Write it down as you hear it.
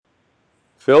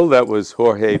Phil, that was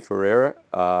Jorge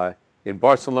Ferreira in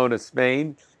Barcelona,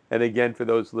 Spain. And again, for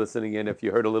those listening in, if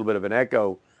you heard a little bit of an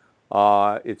echo,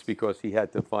 it's because he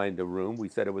had to find a room. We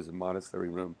said it was a monastery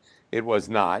room. It was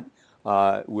not,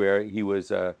 where he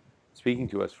was speaking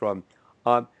to us from.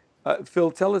 Um, Phil,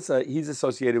 tell us, he's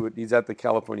at the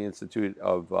California Institute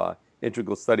of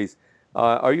Integral Studies.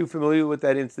 Are you familiar with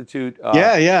that institute?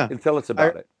 Yeah, yeah. And tell us I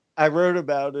about it. I wrote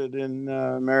about it in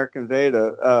American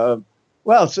Veda.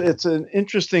 Well, it's an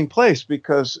interesting place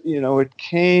because it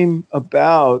came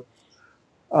about.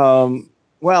 Um,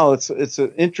 well, it's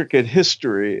an intricate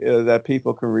history that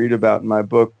people can read about in my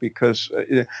book because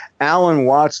Alan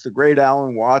Watts, the great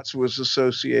Alan Watts, was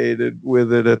associated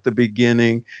with it at the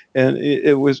beginning, and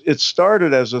it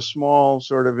started as a small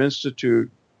sort of institute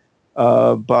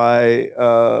by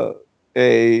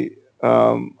a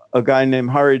guy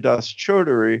named Haridas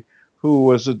Chaudhuri, who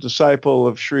was a disciple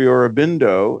of Sri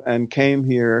Aurobindo and came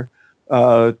here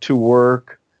to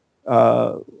work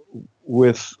uh,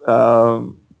 with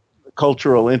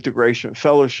cultural integration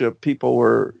fellowship. People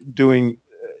were doing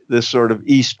this sort of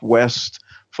East-West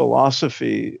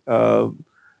philosophy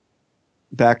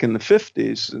back in the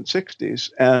 50s and 60s,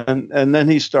 and then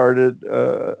he started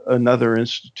another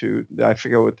institute. I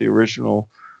forget what the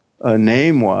original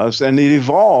name was, and it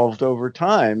evolved over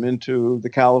time into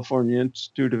the California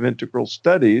Institute of Integral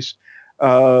Studies,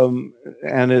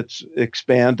 and it's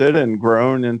expanded and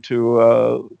grown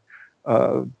into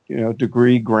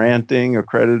degree granting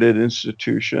accredited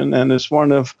institution, and it's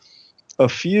one of a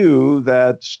few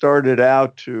that started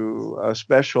out to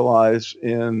specialize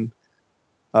in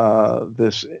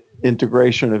this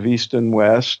integration of East and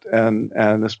West, and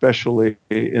especially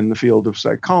in the field of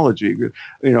psychology.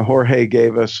 Jorge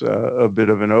gave us a bit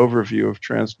of an overview of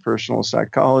transpersonal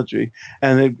psychology,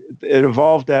 and it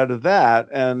evolved out of that.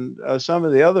 And some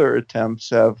of the other attempts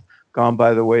have gone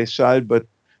by the wayside, but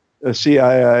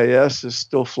CIIS is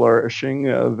still flourishing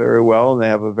very well, and they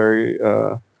have a very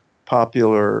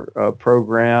popular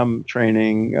program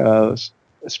training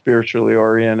spiritually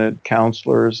oriented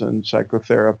counselors and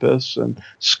psychotherapists and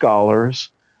scholars.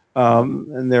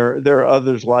 And there are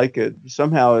others like it.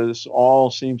 Somehow, this all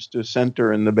seems to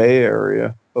center in the Bay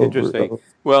Area. Interesting.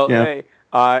 Well,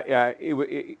 Yeah,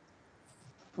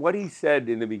 what he said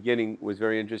in the beginning was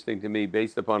very interesting to me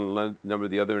based upon a number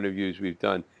of the other interviews we've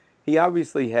done. He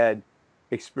obviously had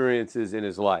experiences in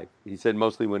his life. He said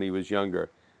mostly when he was younger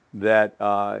that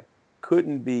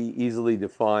couldn't be easily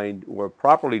defined or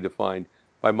properly defined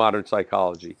by modern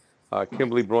psychology.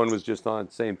 Kimberly Braun was just on,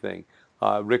 same thing.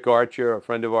 Rick Archer, a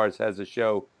friend of ours, has a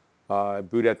show,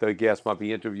 Boot at the Gas Pump.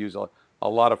 He interviews a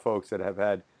lot of folks that have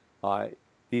had uh,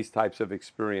 these types of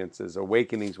experiences,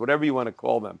 awakenings, whatever you want to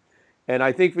call them. And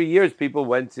I think for years people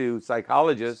went to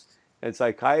psychologists and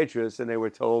psychiatrists, and they were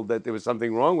told that there was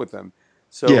something wrong with them.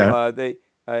 So yeah.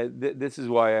 this is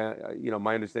why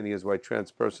my understanding is why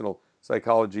transpersonal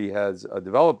psychology has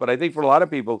developed. But I think for a lot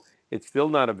of people, it's still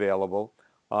not available.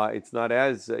 It's not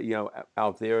as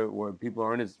out there where people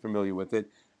aren't as familiar with it.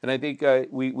 And I think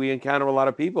we encounter a lot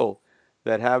of people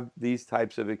that have these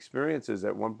types of experiences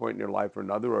at one point in their life or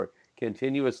another, or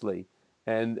continuously,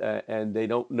 and they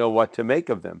don't know what to make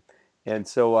of them. And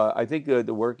so I think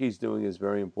the work he's doing is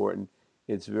very important.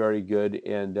 It's very good,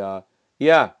 and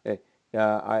yeah,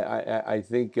 I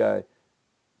think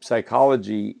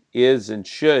psychology is and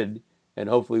should, and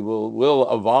hopefully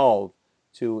will evolve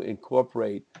to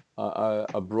incorporate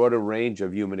a broader range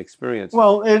of human experience.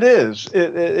 Well, it is.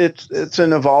 It's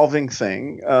an evolving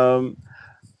thing. Back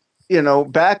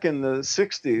in the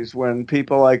 60s, when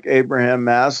people like Abraham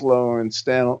Maslow and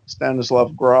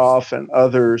Stanislav Grof and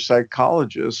other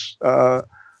psychologists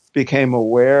became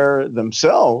aware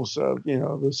themselves of,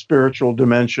 the spiritual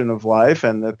dimension of life,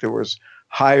 and that there was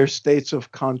higher states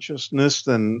of consciousness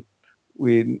than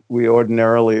we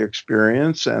ordinarily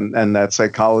experience, and that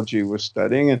psychology was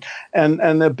studying,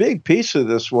 and a big piece of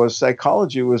this was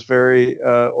psychology was very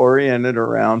oriented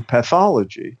around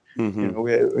pathology.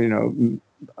 Mm-hmm.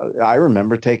 I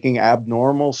remember taking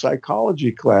abnormal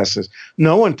psychology classes.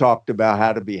 No one talked about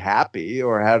how to be happy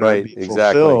or how to Right, be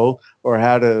exactly. fulfilled or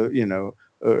how to,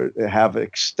 have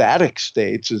ecstatic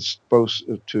states as opposed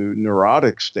to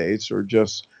neurotic states or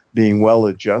just being well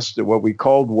adjusted. What we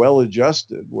called well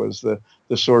adjusted was the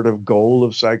sort of goal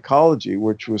of psychology,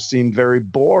 which was seen very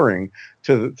boring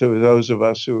to those of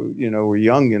us who, were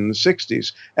young in the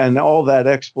 60s. And all that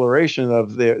exploration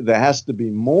of there has to be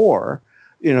more.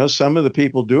 Some of the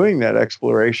people doing that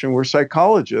exploration were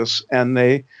psychologists, and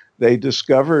they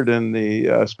discovered in the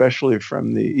especially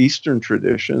from the Eastern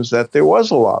traditions that there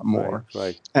was a lot Right, more,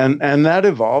 right. and that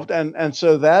evolved, and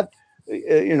so that.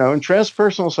 and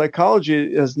transpersonal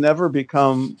psychology has never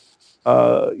become,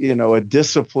 a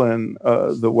discipline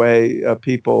the way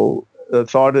people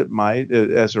thought it might,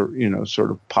 as a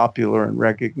sort of popular and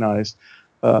recognized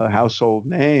household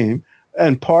name.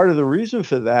 And part of the reason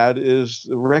for that is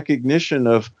the recognition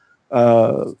of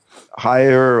uh,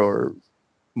 higher or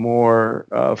more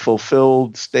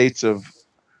fulfilled states of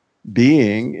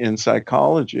being in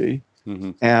psychology,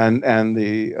 Hmm. and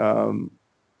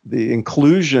the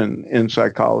inclusion in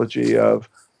psychology of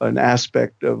an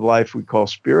aspect of life we call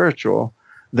spiritual,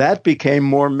 that became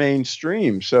more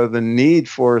mainstream. So the need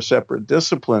for a separate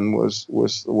discipline was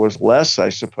less, I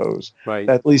suppose. Right.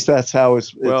 At least that's how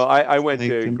it's Well, I went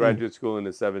linked to to me. graduate school in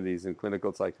the 70s in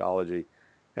clinical psychology.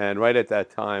 And right at that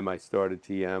time, I started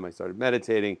TM. I started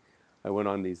meditating. I went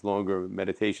on these longer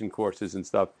meditation courses and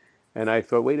stuff. And I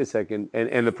thought, wait a second.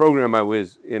 And the program I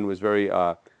was in was very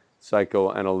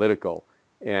psychoanalytical.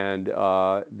 And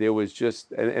there was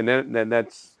just, and then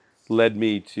that's led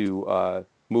me to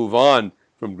move on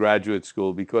from graduate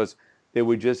school because there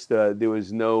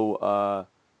was no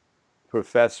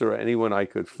professor or anyone I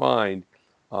could find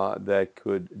that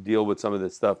could deal with some of the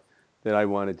stuff that I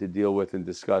wanted to deal with and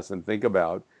discuss and think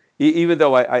about. Even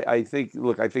though I think,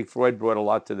 look, I think Freud brought a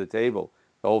lot to the table.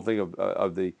 The whole thing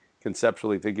of the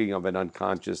conceptually thinking of an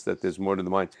unconscious, that there's more to the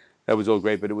mind. That was all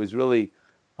great, but it was really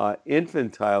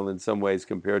infantile in some ways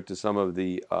compared to some of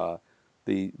the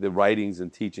writings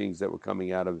and teachings that were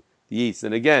coming out of the East.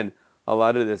 And again, a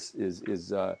lot of this is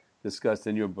discussed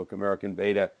in your book, American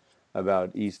Beta,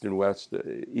 about East and West,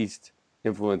 East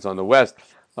influence on the West.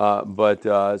 But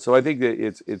so I think that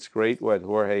it's great what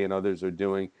Jorge and others are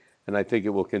doing, and I think it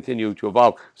will continue to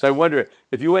evolve. So I wonder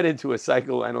if you went into a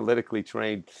psychoanalytically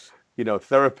trained,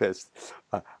 therapist,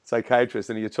 psychiatrist,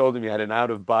 and you told him you had an out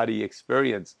of body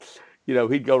experience,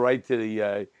 he'd go right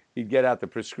to he'd get out the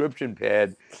prescription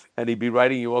pad, and he'd be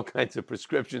writing you all kinds of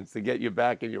prescriptions to get you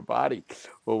back in your body,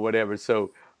 or whatever.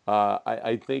 So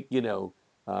I think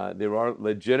there are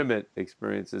legitimate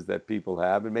experiences that people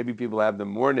have, and maybe people have them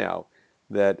more now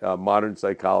that modern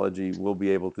psychology will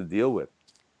be able to deal with.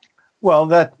 Well,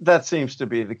 that seems to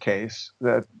be the case.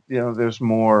 That there's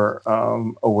more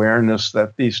awareness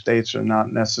that these states are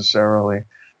not necessarily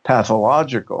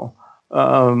pathological.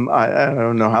 I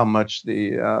don't know how much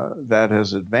the that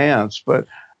has advanced, but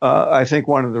I think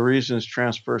one of the reasons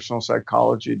transpersonal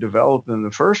psychology developed in the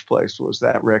first place was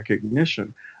that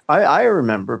recognition. I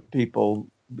remember people,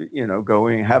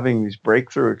 going having these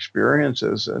breakthrough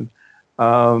experiences and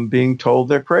being told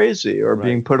they're crazy or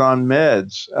being Right, put on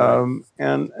meds.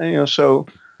 right, So,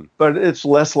 but it's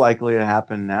less likely to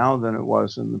happen now than it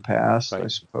was in the past, I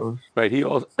right, suppose. right. He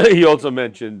also he also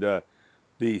mentioned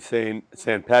the San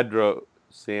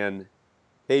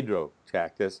Pedro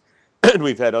cactus, and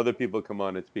we've had other people come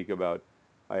on and speak about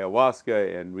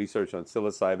ayahuasca and research on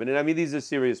psilocybin. And I mean, these are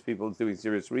serious people doing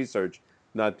serious research,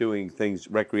 not doing things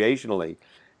recreationally.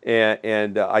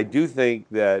 And I do think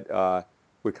that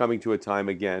we're coming to a time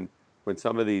again when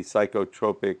some of these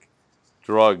psychotropic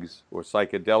drugs or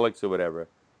psychedelics or whatever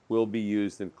will be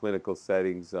used in clinical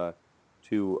settings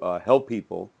to help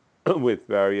people with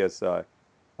various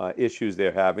issues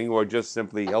they're having, or just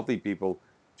simply healthy people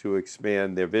to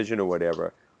expand their vision or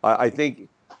whatever. I think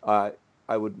uh,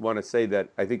 I would want to say that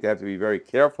I think they have to be very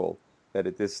careful that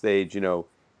at this stage,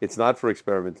 it's not for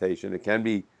experimentation. It can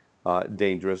be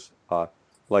dangerous,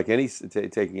 like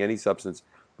taking any substance.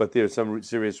 But there's some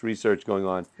serious research going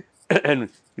on, and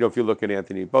if you look at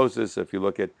Anthony Bosis, if you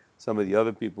look at some of the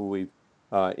other people we've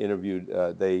interviewed,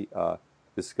 they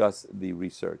discuss the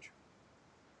research.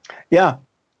 Yeah,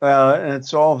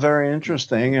 it's all very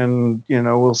interesting, and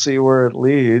we'll see where it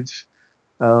leads.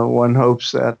 One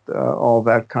hopes that all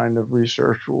that kind of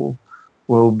research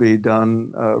will be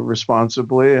done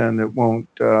responsibly, and it won't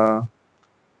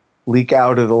leak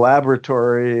out of the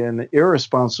laboratory in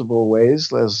irresponsible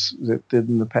ways as it did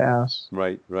in the past.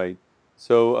 Right, right.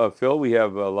 So, Phil, we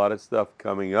have a lot of stuff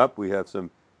coming up. We have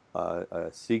some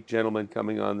Sikh gentlemen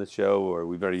coming on the show, or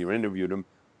we've already interviewed them.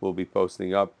 We'll be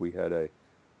posting up. We had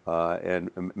and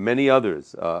many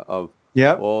others of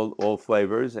Yep. all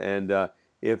flavors. And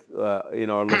if in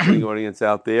our listening audience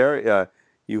out there,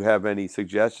 you have any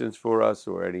suggestions for us,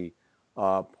 or any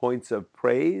points of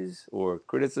praise or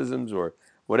criticisms, or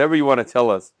whatever you want to tell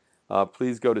us,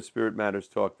 please go to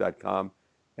spiritmatterstalk.com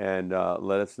and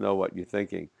let us know what you're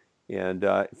thinking. And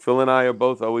Phil and I are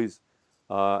both always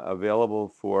available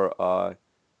for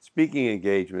speaking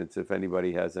engagements. If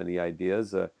anybody has any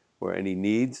ideas or any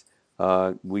needs,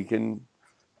 we can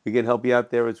help you out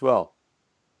there as well.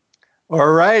 All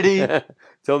righty.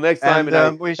 Till next time, And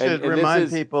and I we should and this remind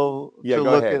is people yeah. to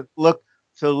Go ahead. look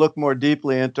to look more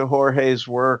deeply into Jorge's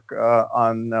work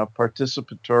on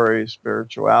participatory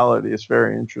spirituality. It's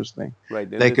very interesting. Right,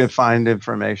 and They could find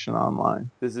information online.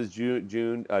 this is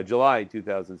July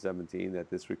 2017 that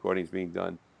this recording is being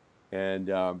done, and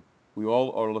we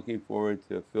all are looking forward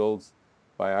to Phil's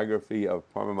biography of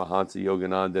Paramahansa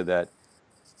Yogananda that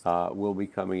will be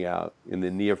coming out in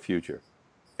the near future.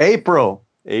 April.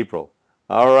 April.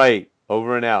 All right,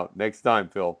 over and out. Next time,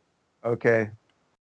 Phil. Okay.